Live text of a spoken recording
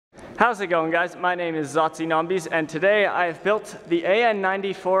How's it going, guys? My name is Zotzi Nombies, and today I have built the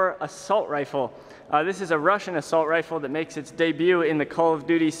AN-94 assault rifle. This is a Russian assault rifle that makes its debut in the Call of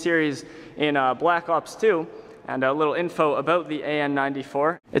Duty series in Black Ops 2. And a little info about the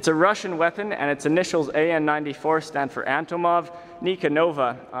AN-94. It's a Russian weapon, and its initials AN-94 stand for Antonov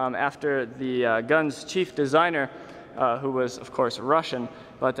Nikonova, after the gun's chief designer, who was, of course, Russian.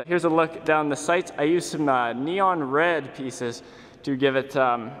 But here's a look down the sights. I used some neon red pieces to give it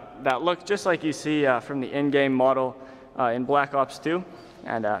that look, just like you see from the in-game model in Black Ops 2.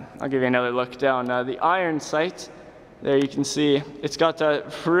 And I'll give you another look down the iron sight. There you can see it's got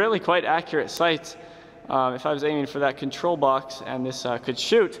really quite accurate sights. If I was aiming for that control box and this could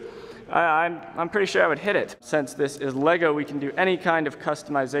shoot, I'm pretty sure I would hit it. Since this is Lego, we can do any kind of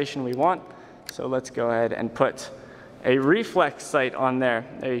customization we want. So let's go ahead and put a reflex sight on there.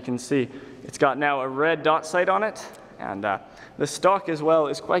 There you can see it's got now a red dot sight on it. And the stock as well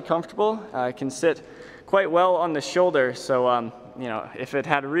is quite comfortable. It can sit quite well on the shoulder. So, you know, if it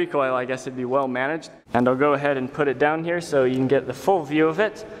had a recoil, I guess it'd be well managed. And I'll go ahead and put it down here so you can get the full view of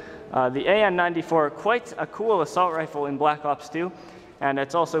it. The AN-94, quite a cool assault rifle in Black Ops 2, and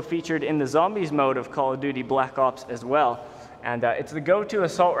it's also featured in the Zombies mode of Call of Duty Black Ops as well. And it's the go-to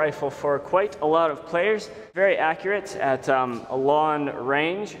assault rifle for quite a lot of players. Very accurate at a long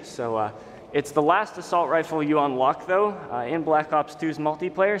range, so it's the last assault rifle you unlock though in Black Ops 2's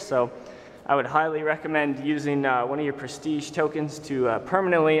multiplayer, so I would highly recommend using one of your prestige tokens to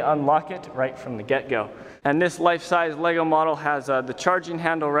permanently unlock it right from the get-go. And this life-size Lego model has the charging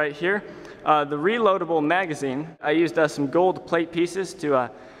handle right here, the reloadable magazine. I used some gold plate pieces to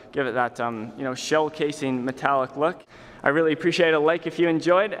give it that you know, shell casing metallic look. I really appreciate a like if you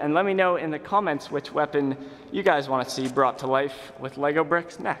enjoyed, and let me know in the comments which weapon you guys want to see brought to life with Lego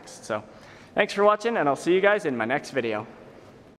bricks next. So thanks for watching, and I'll see you guys in my next video.